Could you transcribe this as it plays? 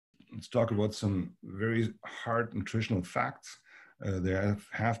Let's talk about some very hard nutritional facts. There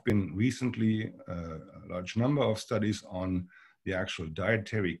have been recently a large number of studies on the actual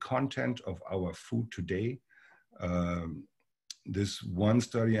dietary content of our food today. This one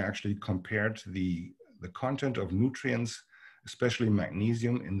study actually compared the content of nutrients, especially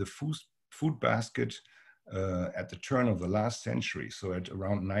magnesium, in the food basket at the turn of the last century. So at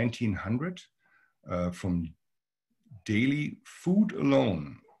around 1900, from daily food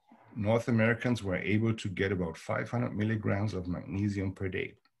alone, North Americans were able to get about 500 milligrams of magnesium per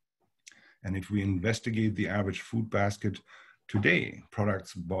day. And if we investigate the average food basket today,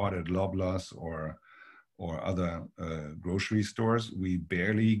 products bought at Loblaws or other grocery stores, we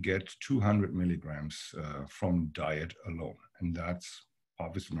barely get 200 milligrams from diet alone. And that's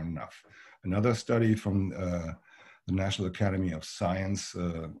obviously not enough. Another study from the National Academy of Science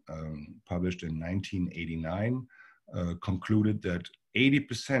published in 1989 concluded that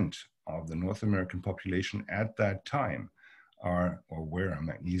 80% of the North American population at that time are or were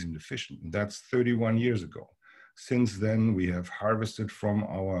magnesium deficient. And that's 31 years ago. Since then, we have harvested from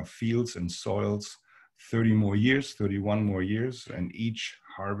our fields and soils 30 more years, 31 more years, and each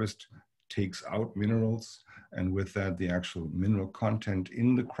harvest takes out minerals. And with that, the actual mineral content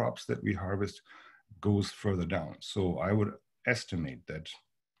in the crops that we harvest goes further down. So I would estimate that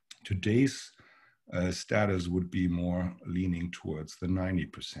today's status would be more leaning towards the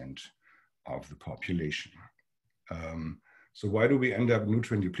 90% of the population. So why do we end up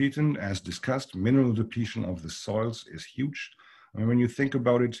nutrient depleted? As discussed, mineral depletion of the soils is huge. I mean, when you think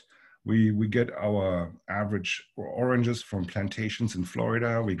about it, we get our average oranges from plantations in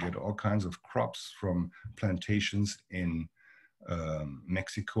Florida. We get all kinds of crops from plantations in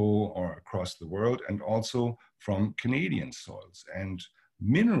Mexico or across the world, and also from Canadian soils. And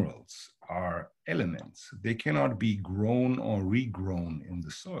minerals are elements. They cannot be grown or regrown in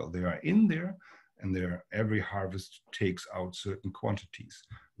the soil. They are in there, and every harvest takes out certain quantities.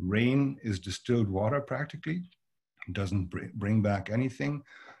 Rain is distilled water practically. It doesn't bring back anything.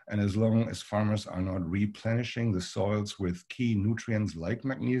 And as long as farmers are not replenishing the soils with key nutrients like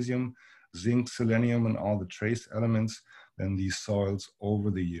magnesium, zinc, selenium, and all the trace elements, then these soils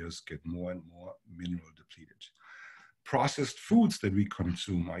over the years get more and more mineral depleted. Processed foods that we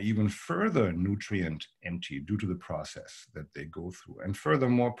consume are even further nutrient empty due to the process that they go through. And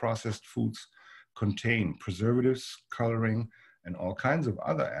furthermore, processed foods contain preservatives, coloring, and all kinds of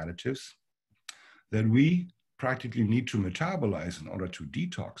other additives that we practically need to metabolize in order to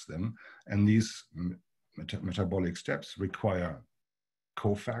detox them. And these metabolic steps require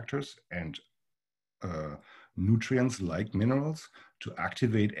cofactors and nutrients like minerals to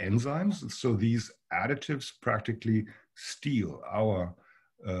activate enzymes. So these additives practically steal our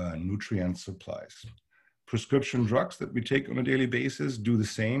nutrient supplies. Prescription drugs that we take on a daily basis do the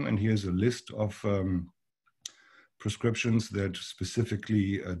same. And here's a list of prescriptions that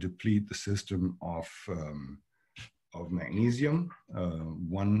specifically deplete the system of magnesium.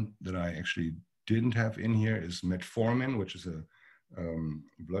 One that I actually didn't have in here is metformin, which is a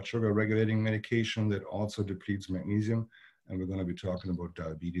blood sugar regulating medication that also depletes magnesium. And we're going to be talking about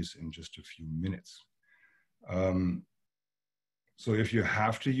diabetes in just a few minutes. So if you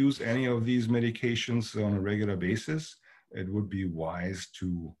have to use any of these medications on a regular basis, it would be wise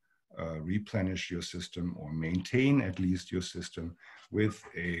to replenish your system or maintain at least your system with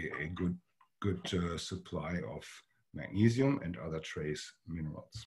a good supply of magnesium and other trace minerals.